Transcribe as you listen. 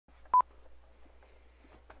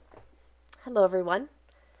Hello everyone,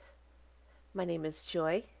 my name is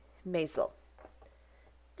Joy Maisel,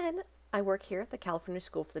 and I work here at the California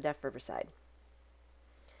School for the Deaf Riverside.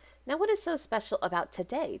 Now what is so special about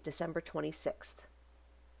today, December 26th?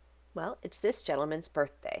 Well, it's this gentleman's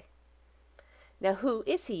birthday. Now who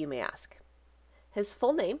is he, you may ask? His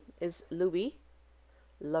full name is Louis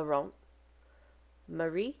Laurent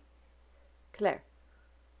Marie Clerc,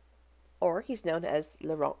 or he's known as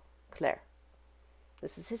Laurent Clerc.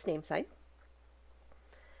 This is his name sign.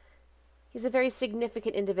 He's a very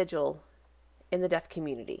significant individual in the deaf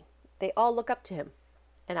community. They all look up to him,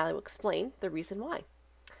 and I will explain the reason why.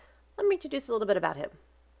 Let me introduce a little bit about him.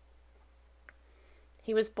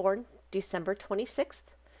 He was born December 26th,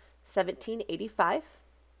 1785,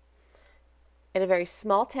 in a very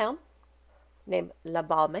small town named La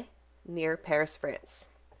Balme, near Paris, France.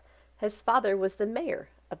 His father was the mayor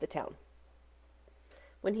of the town.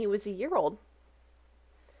 When he was a year old,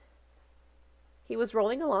 he was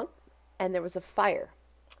rolling along, and there was a fire.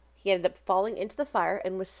 He ended up falling into the fire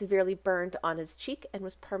and was severely burned on his cheek and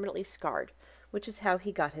was permanently scarred, which is how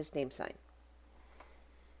he got his name sign.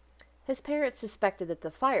 His parents suspected that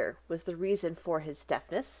the fire was the reason for his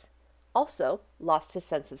deafness, also lost his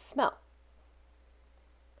sense of smell.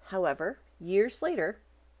 However, years later,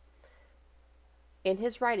 in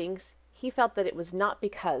his writings, he felt that it was not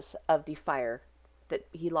because of the fire that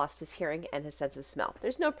he lost his hearing and his sense of smell.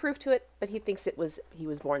 There's no proof to it, but he thinks he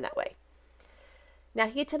was born that way. Now,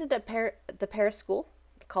 he attended the Paris school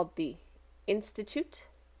called the Institut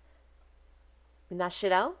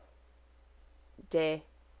National de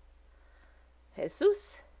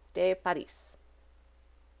Jesus de Paris,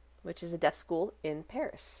 which is a deaf school in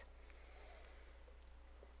Paris.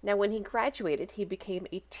 Now, when he graduated, he became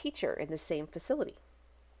a teacher in the same facility.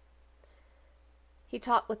 He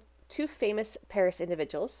taught with two famous Paris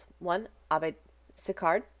individuals, one Abbe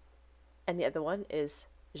Sicard, and the other one is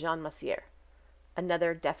Jean Massiere,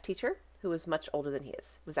 another deaf teacher who was much older than he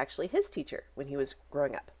is, was actually his teacher when he was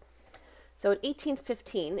growing up. So in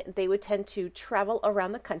 1815, they would tend to travel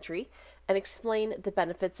around the country and explain the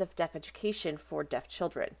benefits of deaf education for deaf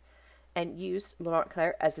children, and use Laurent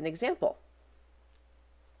Clerc as an example.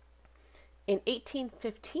 In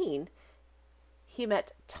 1815, he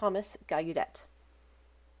met Thomas Gallaudet.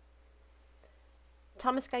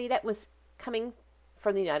 Thomas Gallaudet was coming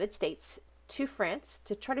from the United States to France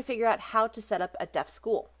to try to figure out how to set up a deaf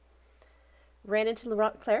school. Ran into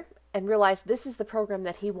Laurent Clerc and realized this is the program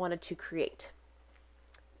that he wanted to create.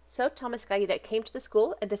 So Thomas Gallaudet came to the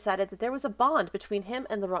school and decided that there was a bond between him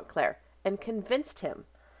and Laurent Clerc, and convinced him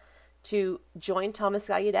to join Thomas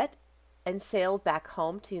Gallaudet and sail back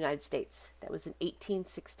home to the United States. That was in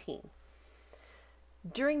 1816.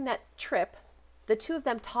 During that trip, the two of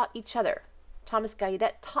them taught each other. Thomas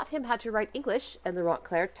Gallaudet taught him how to write English, and Laurent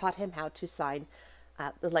Clerc taught him how to sign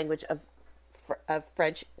the language of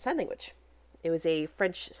French Sign Language. It was a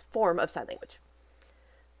French form of sign language.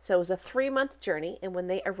 So it was a 3-month journey, and when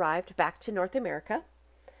they arrived back to North America,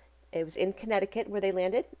 it was in Connecticut where they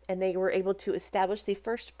landed, and they were able to establish the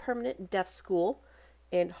first permanent deaf school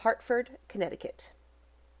in Hartford, Connecticut.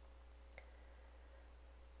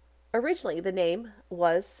 Originally, the name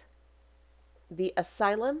was the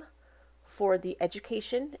Asylum for the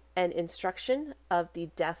Education and Instruction of the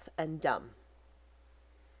Deaf and Dumb.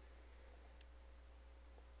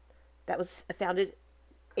 That was founded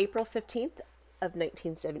April 15th of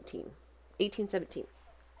 1817.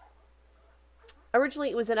 Originally,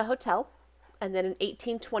 it was in a hotel, and then in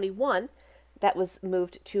 1821, that was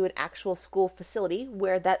moved to an actual school facility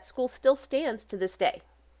where that school still stands to this day.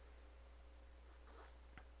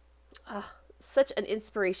 Such an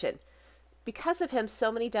inspiration. Because of him,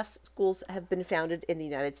 so many deaf schools have been founded in the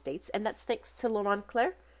United States, and that's thanks to Laurent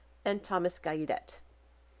Clerc and Thomas Gallaudet.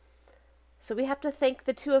 So we have to thank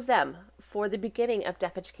the two of them for the beginning of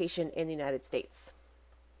deaf education in the United States.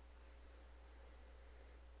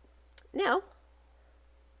 Now,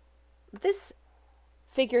 this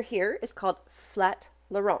figure here is called Flat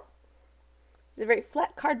Laurent. It's a very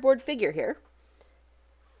flat cardboard figure here.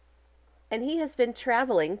 And he has been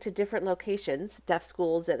traveling to different locations, deaf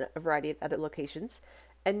schools and a variety of other locations.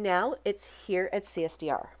 And now it's here at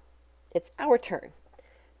CSDR. It's our turn.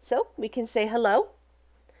 So we can say hello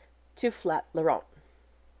to Flat Laurent.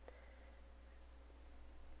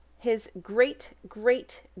 His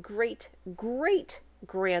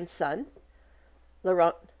great-great-great-great-grandson,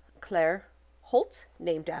 Laurent Clerc Holt,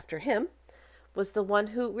 named after him, was the one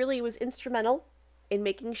who really was instrumental in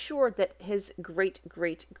making sure that his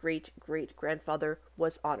great-great-great-great-grandfather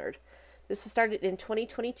was honored. This was started in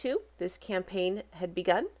 2022. This campaign had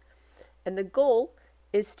begun, and the goal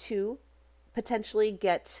is to potentially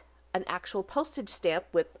get an actual postage stamp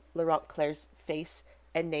with Laurent Clerc's face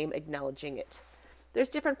and name acknowledging it. There's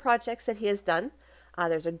different projects that he has done.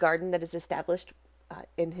 There's a garden that is established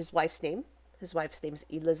in his wife's name. His wife's name is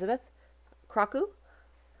Elizabeth Krakow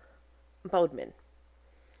Bodman.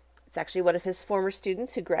 It's actually one of his former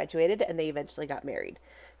students who graduated, and they eventually got married.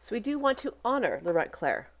 So we do want to honor Laurent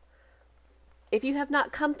Clerc. If you have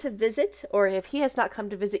not come to visit, or if he has not come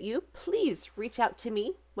to visit you, please reach out to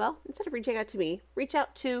me. Well, instead of reaching out to me, reach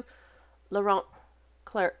out to Laurent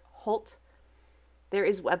Clerc Holt. There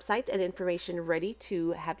is website and information ready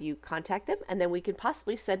to have you contact them, and then we can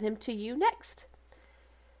possibly send him to you next.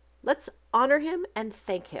 Let's honor him and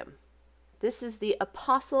thank him. This is the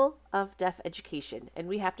apostle of deaf education, and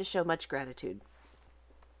we have to show much gratitude.